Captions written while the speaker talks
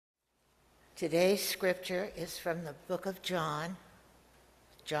Today's scripture is from the book of John,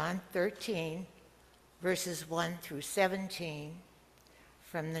 John 13, verses 1 through 17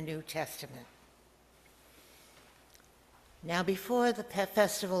 from the New Testament. Now before the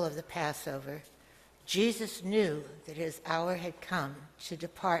festival of the Passover, Jesus knew that his hour had come to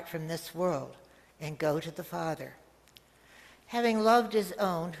depart from this world and go to the Father. Having loved his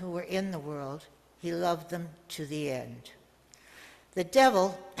own who were in the world, he loved them to the end. The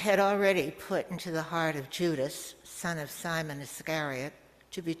devil had already put into the heart of Judas, son of Simon Iscariot,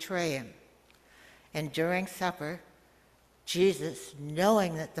 to betray him. And during supper, Jesus,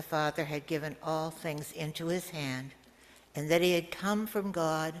 knowing that the Father had given all things into his hand, and that he had come from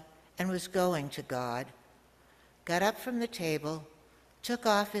God and was going to God, got up from the table, took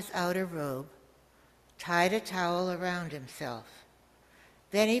off his outer robe, tied a towel around himself.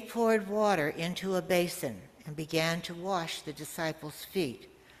 Then he poured water into a basin and began to wash the disciples' feet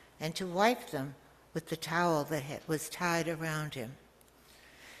and to wipe them with the towel that was tied around him.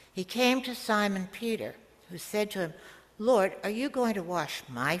 He came to Simon Peter, who said to him, "Lord, are you going to wash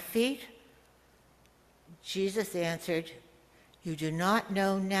my feet?" Jesus answered, "You do not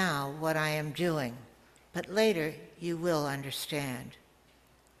know now what I am doing, but later you will understand."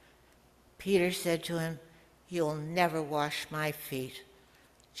 Peter said to him, "You'll never wash my feet."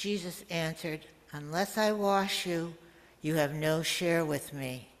 Jesus answered, "Unless I wash you, you have no share with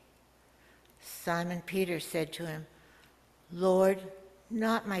me." Simon Peter said to him, "Lord,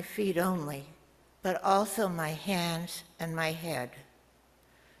 not my feet only, but also my hands and my head."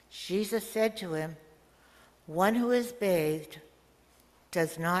 Jesus said to him, "One who is bathed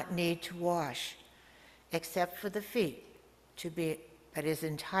does not need to wash, except for the feet, but is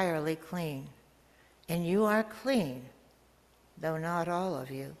entirely clean. And you are clean, though not all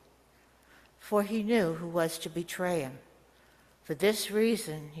of you." For he knew who was to betray him. For this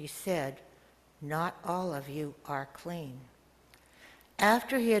reason he said, "Not all of you are clean."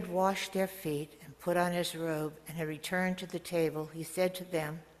 After he had washed their feet and put on his robe and had returned to the table, he said to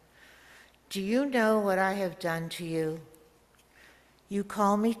them, "Do you know what I have done to you? You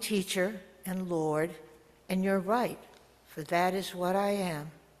call me teacher and Lord, and you're right, for that is what I am.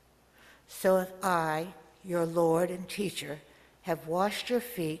 So if I, your Lord and teacher, have washed your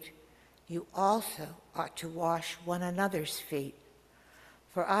feet, you also ought to wash one another's feet.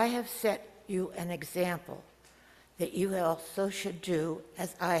 For I have set you an example, that you also should do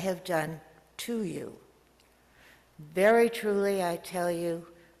as I have done to you. Very truly I tell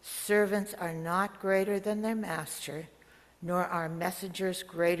you, servants are not greater than their master, nor are messengers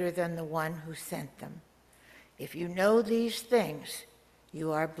greater than the one who sent them. If you know these things,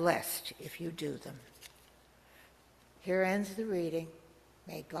 you are blessed if you do them." Here ends the reading.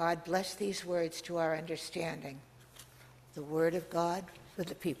 May God bless these words to our understanding. The word of God for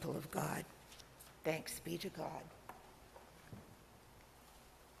the people of God. Thanks be to God.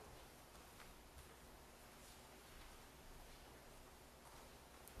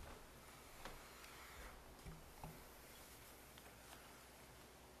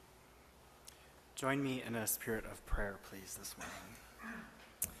 Join me in a spirit of prayer, please, this morning.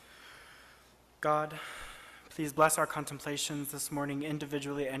 God, please bless our contemplations this morning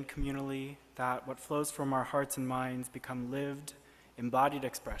individually and communally, that what flows from our hearts and minds become lived, embodied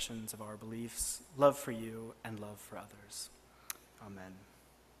expressions of our beliefs, love for you, and love for others. Amen.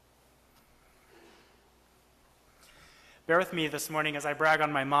 Bear with me this morning as I brag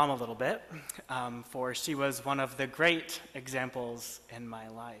on my mom a little bit, for she was one of the great examples in my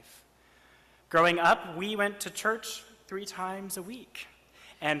life. Growing up, we went to church 3 times a week.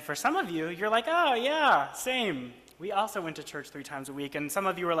 And for some of you, you're like, "Oh yeah, same. We also went to church 3 times a week." And some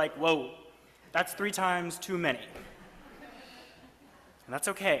of you are like, "Whoa, that's 3 times too many." And that's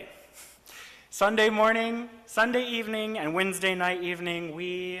okay. Sunday morning, Sunday evening, and Wednesday night evening,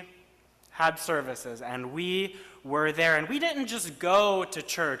 we had services, and we were there. And we didn't just go to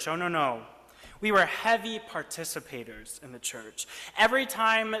church. Oh, no. We were heavy participators in the church. Every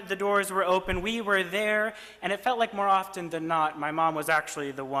time the doors were open, we were there, and it felt like more often than not, my mom was actually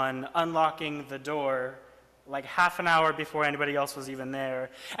the one unlocking the door like half an hour before anybody else was even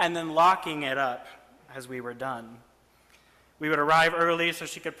there, and then locking it up as we were done. We would arrive early so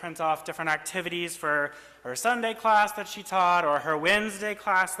she could print off different activities for her Sunday class that she taught, or her Wednesday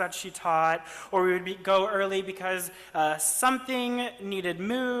class that she taught, or we would go early because something needed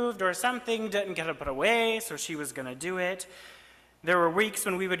moved or something didn't get put away, so she was going to do it. There were weeks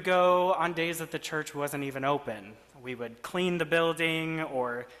when we would go on days that the church wasn't even open. We would clean the building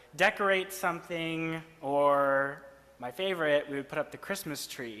or decorate something, or my favorite, we would put up the Christmas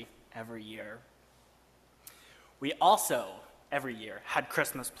tree every year. We also every year had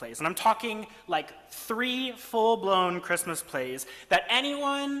Christmas plays. And I'm talking like 3 full-blown Christmas plays that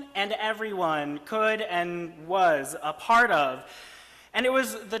anyone and everyone could and was a part of. And it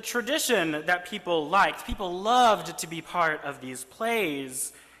was the tradition that people liked. People loved to be part of these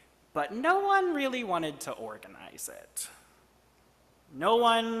plays, but no one really wanted to organize it. No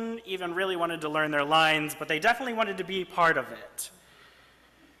one even really wanted to learn their lines, but they definitely wanted to be part of it.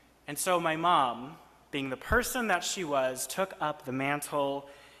 And so my mom, being the person that she was, took up the mantle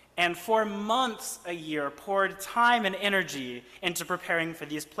and for months a year poured time and energy into preparing for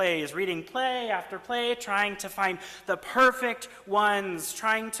these plays, reading play after play, trying to find the perfect ones,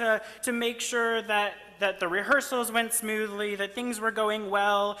 trying to make sure that the rehearsals went smoothly, that things were going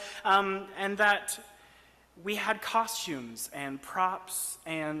well, and that we had costumes and props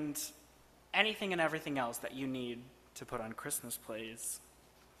and anything and everything else that you need to put on Christmas plays.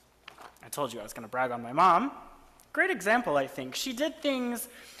 I told you I was going to brag on my mom. Great example, I think. She did things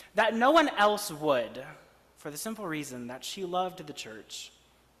that no one else would for the simple reason that she loved the church,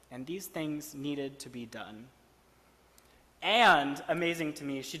 and these things needed to be done. And, amazing to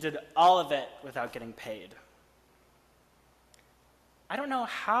me, she did all of it without getting paid. I don't know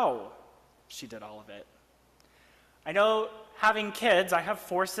how she did all of it. I know, having kids, I have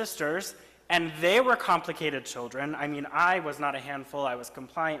 4 sisters, and they were complicated children. I mean, I was not a handful. I was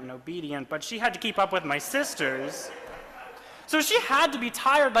compliant and obedient, but she had to keep up with my sisters. So she had to be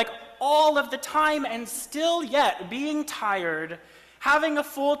tired like all of the time, and still yet being tired, having a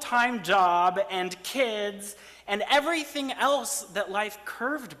full-time job and kids and everything else that life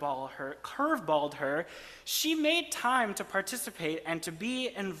curveballed her, she made time to participate and to be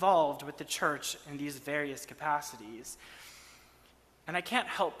involved with the church in these various capacities. And I can't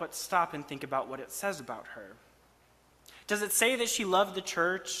help but stop and think about what it says about her. Does it say that she loved the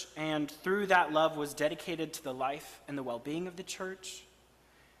church and through that love was dedicated to the life and the well-being of the church?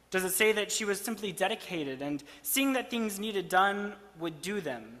 Does it say that she was simply dedicated and seeing that things needed done would do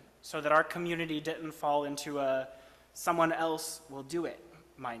them so that our community didn't fall into a someone else will do it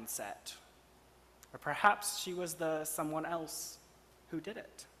mindset? Or perhaps she was the someone else who did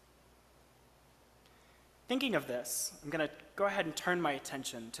it. Thinking of this, I'm going to go ahead and turn my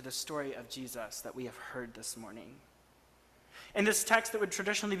attention to the story of Jesus that we have heard this morning. In this text that would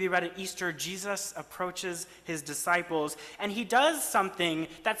traditionally be read at Easter, Jesus approaches his disciples, and he does something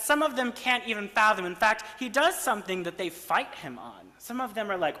that some of them can't even fathom. In fact, he does something that they fight him on. Some of them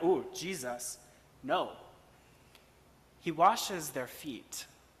are like, "Oh, Jesus, no." He washes their feet,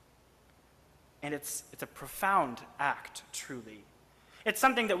 and it's a profound act, truly. It's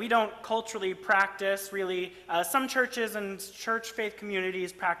something that we don't culturally practice, really. Some churches and church faith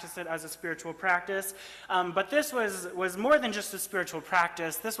communities practice it as a spiritual practice, but this was more than just a spiritual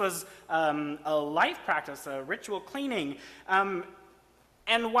practice. This was a life practice, a ritual cleaning.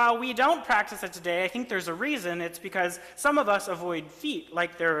 And while we don't practice it today, I think there's a reason. It's because some of us avoid feet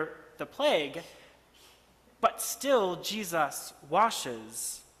like they're the plague, but still Jesus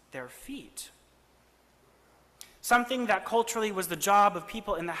washes their feet. Something that culturally was the job of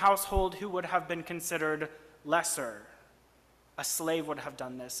people in the household who would have been considered lesser. A slave would have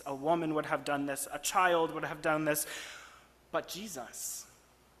done this, a woman would have done this, a child would have done this. But Jesus,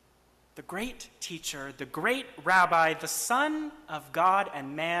 the great teacher, the great rabbi, the Son of God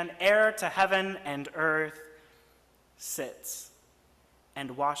and man, heir to heaven and earth, sits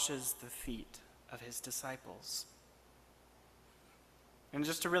and washes the feet of his disciples. And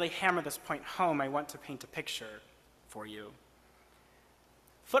just to really hammer this point home, I want to paint a picture for you.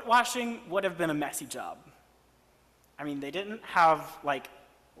 Foot washing would have been a messy job. I mean, they didn't have like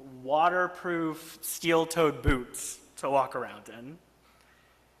waterproof steel-toed boots to walk around in.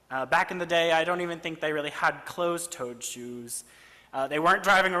 Back in the day, I don't even think they really had closed-toed shoes. They weren't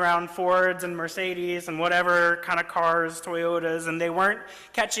driving around Fords and Mercedes and whatever kind of cars, Toyotas, and they weren't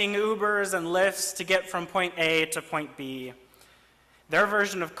catching Ubers and Lyfts to get from point A to point B. Their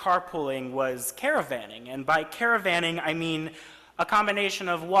version of carpooling was caravanning, and by caravanning, I mean a combination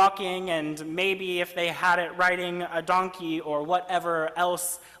of walking and maybe, if they had it, riding a donkey or whatever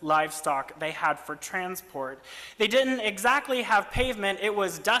else livestock they had for transport. They didn't exactly have pavement. It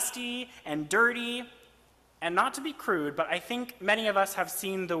was dusty and dirty, and not to be crude, but I think many of us have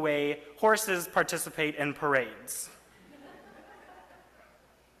seen the way horses participate in parades.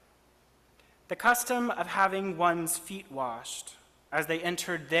 The custom of having one's feet washed as they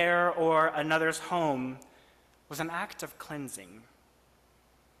entered their or another's home was an act of cleansing.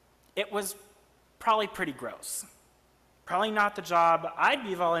 It was probably pretty gross. Probably not the job I'd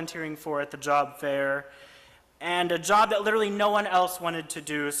be volunteering for at the job fair, and a job that literally no one else wanted to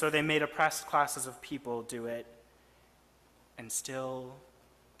do, so they made oppressed classes of people do it. and still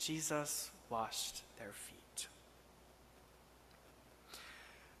Jesus washed their feet.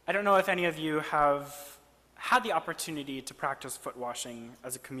 I don't know if any of you have had the opportunity to practice foot washing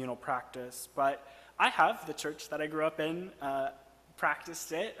as a communal practice, but I have. The church that I grew up in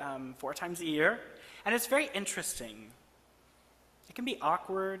practiced it 4 times a year, and it's very interesting. It can be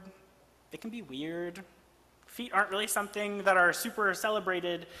awkward, it can be weird. Feet aren't really something that are super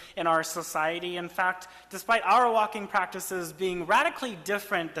celebrated in our society. In fact, despite our walking practices being radically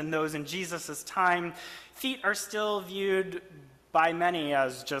different than those in Jesus' time, feet are still viewed by many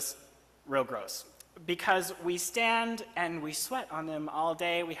as just real gross. Because we stand and we sweat on them all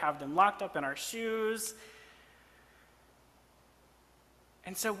day, we have them locked up in our shoes.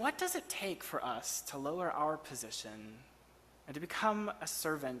 And so what does it take for us to lower our position and to become a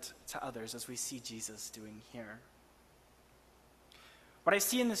servant to others as we see Jesus doing here? What I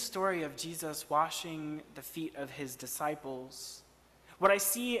see in the story of Jesus washing the feet of his disciples, what I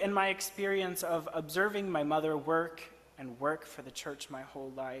see in my experience of observing my mother work for the church my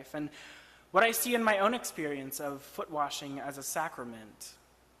whole life, and what I see in my own experience of foot washing as a sacrament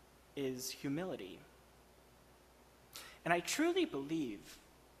is humility. And I truly believe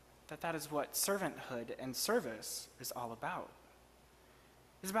that that is what servanthood and service is all about.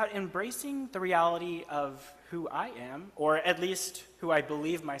 It's about embracing the reality of who I am, or at least who I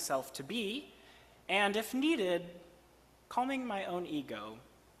believe myself to be, and if needed, calming my own ego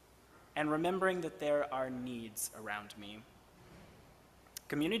and remembering that there are needs around me.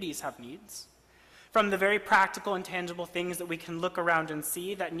 Communities have needs. From the very practical and tangible things that we can look around and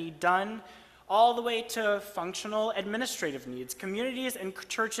see that need done, all the way to functional administrative needs. Communities and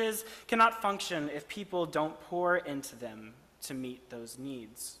churches cannot function if people don't pour into them to meet those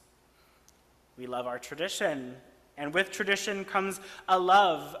needs. We love our tradition, and with tradition comes a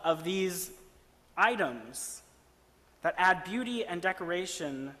love of these items that add beauty and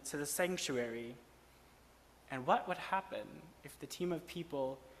decoration to the sanctuary. And what would happen if the team of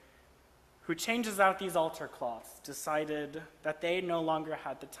people who changes out these altar cloths decided that they no longer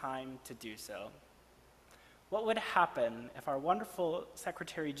had the time to do so? What would happen if our wonderful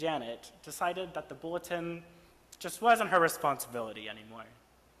Secretary Janet decided that the bulletin just wasn't her responsibility anymore?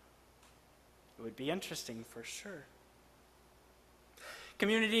 It would be interesting for sure.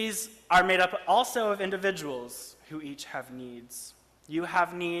 Communities are made up also of individuals who each have needs. You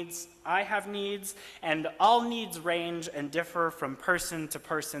have needs, I have needs, and all needs range and differ from person to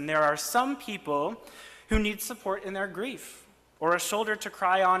person. There are some people who need support in their grief or a shoulder to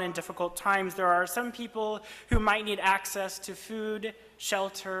cry on in difficult times. There are some people who might need access to food,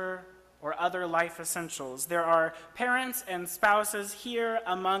 shelter, or other life essentials. There are parents and spouses here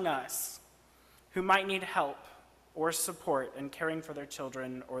among us who might need help or support in caring for their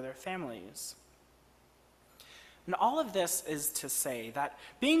children or their families. And all of this is to say that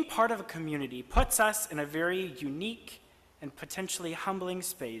being part of a community puts us in a very unique and potentially humbling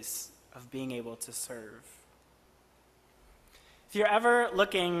space of being able to serve. If you're ever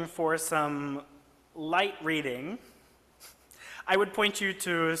looking for some light reading, I would point you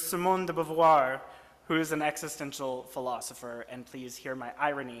to Simone de Beauvoir, who is an existential philosopher, and please hear my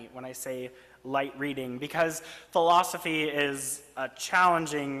irony when I say light reading, because philosophy is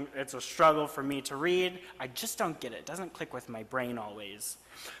it's a struggle for me to read. I just don't get it. It doesn't click with my brain always.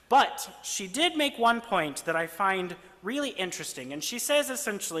 But she did make one point that I find really interesting, and she says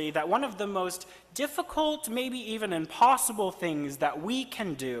essentially that one of the most difficult, maybe even impossible things that we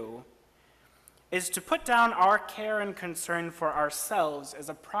can do is to put down our care and concern for ourselves as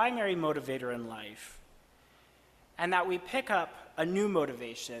a primary motivator in life, and that we pick up a new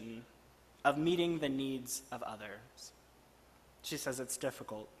motivation of meeting the needs of others. She says it's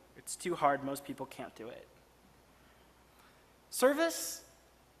difficult. It's too hard. Most people can't do it. Service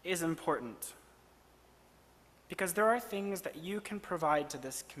is important because there are things that you can provide to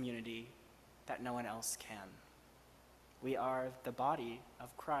this community that no one else can. We are the body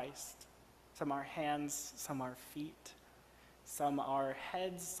of Christ. Some are hands, some are feet, some are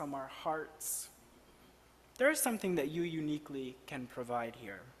heads, some are hearts. There is something that you uniquely can provide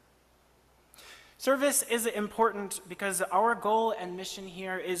here. Service is important because our goal and mission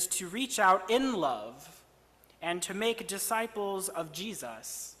here is to reach out in love and to make disciples of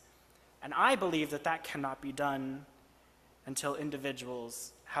Jesus. And I believe that that cannot be done until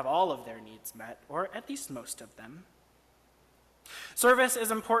individuals have all of their needs met, or at least most of them. Service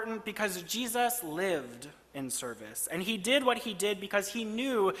is important because Jesus lived in service, and he did what he did because he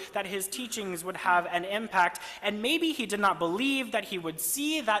knew that his teachings would have an impact, and maybe he did not believe that he would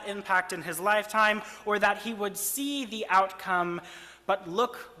see that impact in his lifetime or that he would see the outcome, but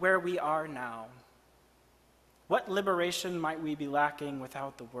look where we are now. What liberation might we be lacking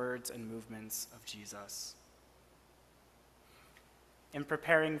without the words and movements of Jesus? In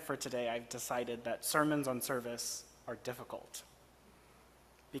preparing for today, I've decided that sermons on service are difficult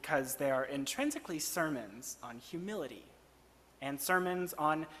because they are intrinsically sermons on humility and sermons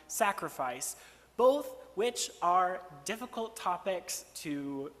on sacrifice, both which are difficult topics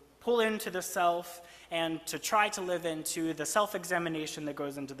to pull into the self and to try to live into. The self-examination that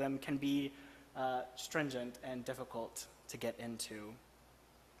goes into them can be stringent and difficult to get into.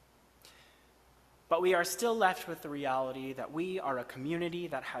 But we are still left with the reality that we are a community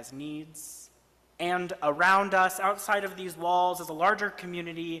that has needs, and around us, outside of these walls, is a larger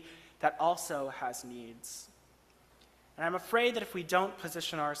community that also has needs. And I'm afraid that if we don't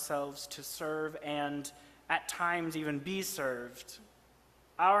position ourselves to serve and at times even be served,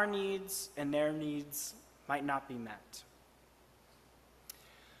 our needs and their needs might not be met.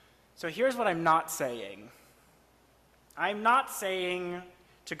 So here's what I'm not saying. I'm not saying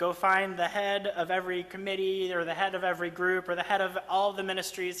to go find the head of every committee or the head of every group or the head of all the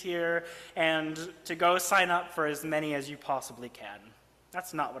ministries here and to go sign up for as many as you possibly can.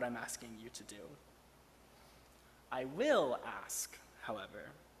 That's not what I'm asking you to do. I will ask, however,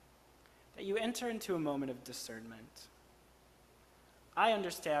 that you enter into a moment of discernment. I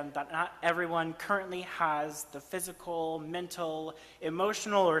understand that not everyone currently has the physical, mental,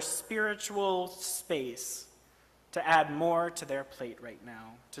 emotional, or spiritual space to add more to their plate right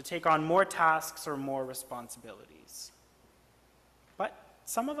now, to take on more tasks or more responsibilities. But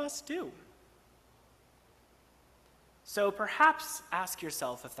some of us do. So perhaps ask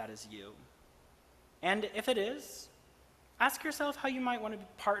yourself if that is you. And if it is, ask yourself how you might want to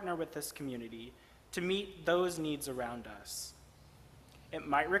partner with this community to meet those needs around us. It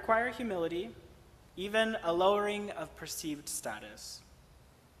might require humility, even a lowering of perceived status.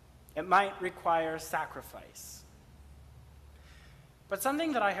 It might require sacrifice. But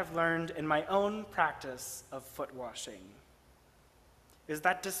something that I have learned in my own practice of foot washing is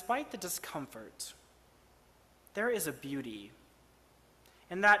that despite the discomfort, there is a beauty,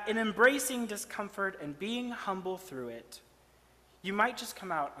 and that in embracing discomfort and being humble through it, you might just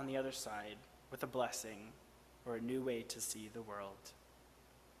come out on the other side with a blessing or a new way to see the world.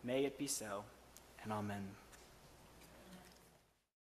 May it be so, and amen.